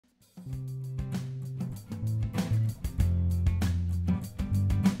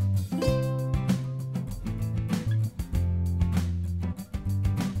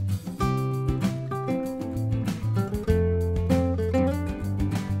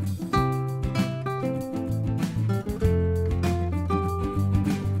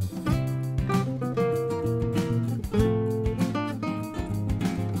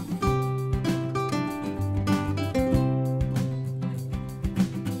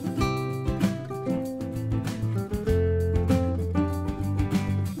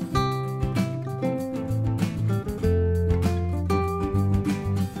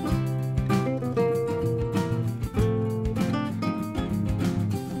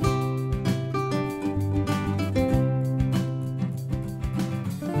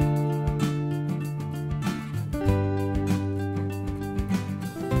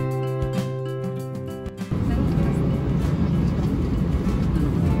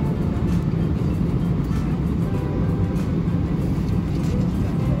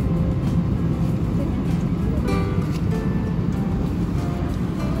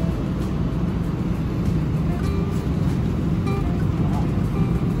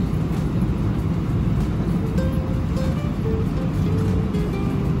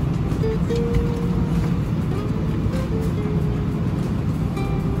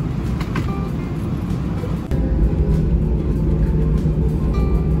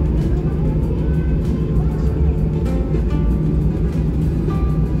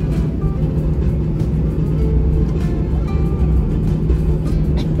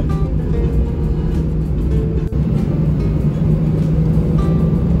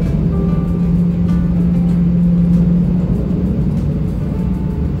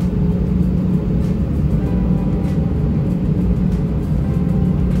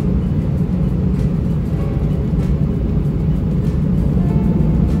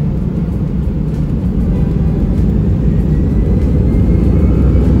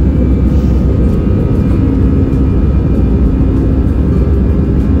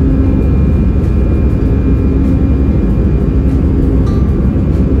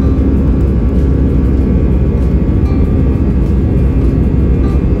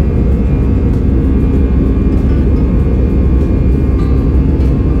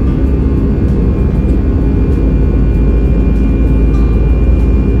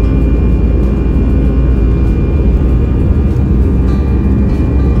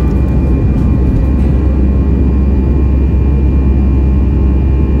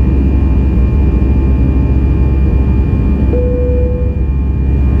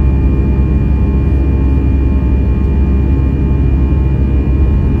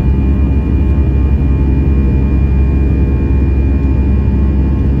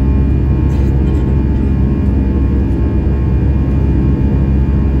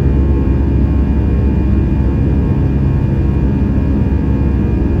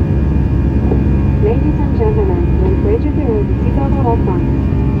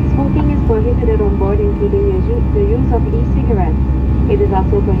It is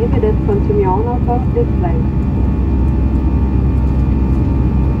also prohibited consuming all alcohol this flight.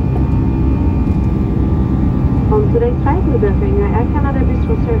 On today's flight, we'll be offering an Air Canada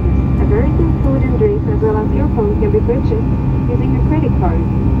bistro service. A variety of food and drinks as well as earphones can be purchased using your credit card.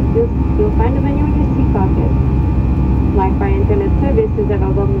 You'll find the menu in your seat pocket. Wi-Fi internet service is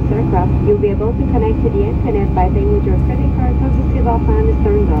available on this aircraft. You'll be able to connect to the internet by paying with your credit card once the seatbelt sign is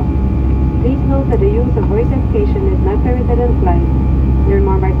turned off. Please note that the use of voice identification is not permitted in flight. Learn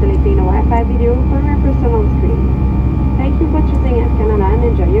more by selecting the Wi-Fi video from your personal screen. Thank you for choosing Air Canada and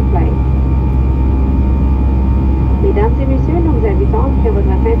enjoy your flight. Mesdames et messieurs, nous vous invitons à offrir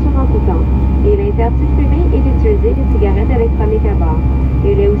votre ceinture en tout temps. Il est interdit de fumer et d'utiliser des cigarettes électroniques à bord.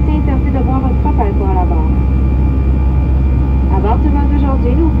 Il est aussi interdit de boire votre propre alcool à bord. À bord du vol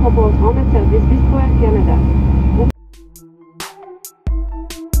d'aujourd'hui, nous vous proposerons notre service Bistro Air Canada.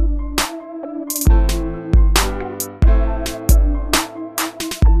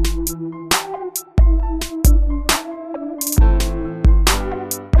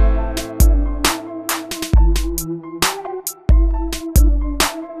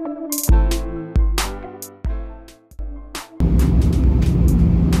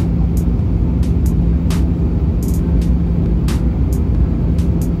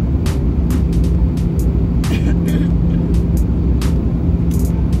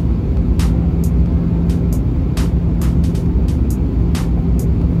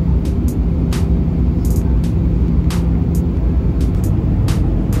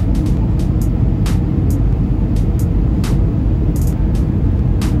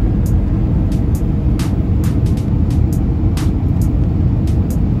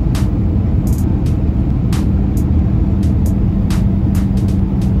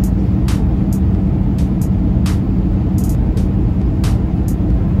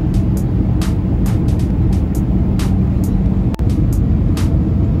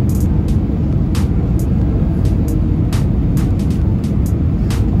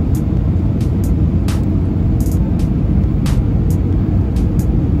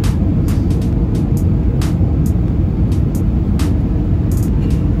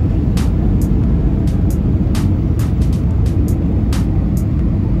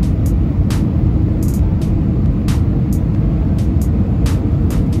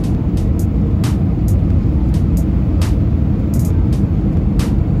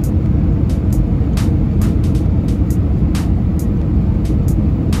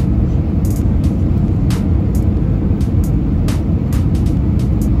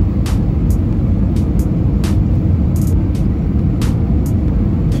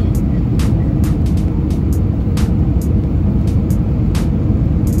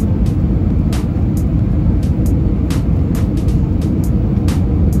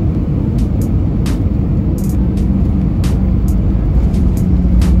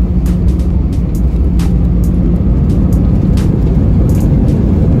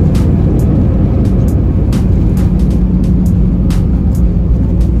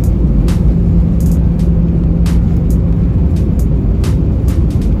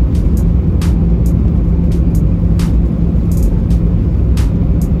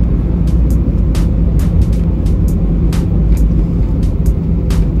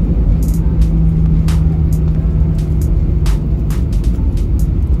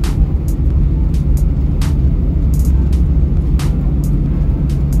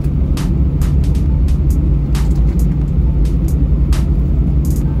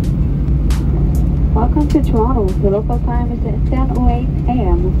 To Toronto, the local time is 10:08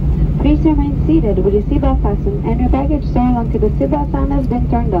 a.m. Please remain seated with your seatbelt fastened and your baggage stored until the seatbelt sign has been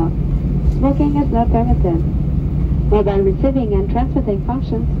turned off. Smoking is not permitted. Mobile receiving and transmitting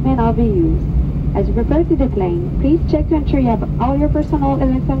functions may not be used. As you prepare to deplane, please check to ensure you have all your personal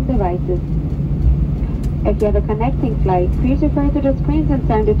electronic devices. If you have a connecting flight, please refer to the screens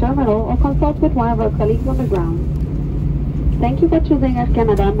inside the terminal or consult with one of our colleagues on the ground. Thank you for choosing Air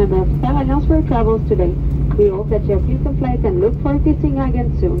Canada, member of Star Alliance for your travels today. We hope that you have pleasant flight and look forward to seeing you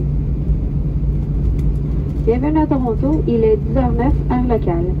again soon. Bienvenue à Toronto, il est 10h09 heure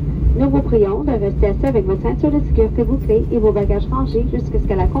locale. Nous vous prions de rester assis avec votre ceinture de sécurité bouclée et vos bagages rangés jusqu'à ce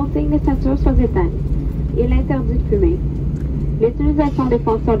que la consigne des ceintures soit éteinte. Il est interdit de fumer. L'utilisation des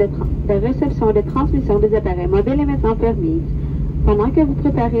fonctions de réception et de transmission des appareils mobiles est maintenant permise. Pendant que vous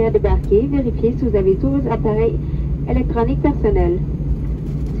préparez à débarquer, vérifiez si vous avez tous vos appareils électroniques personnels.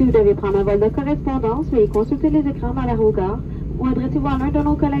 Si vous devez prendre un vol de correspondance, veuillez consulter les écrans dans l'aérogare ou adressez-vous à l'un de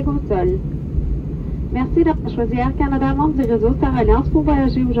nos collègues au sol. Merci d'avoir choisi Air Canada, membre du réseau Star Alliance, pour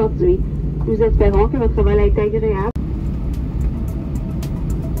voyager aujourd'hui. Nous espérons que votre vol a été agréable.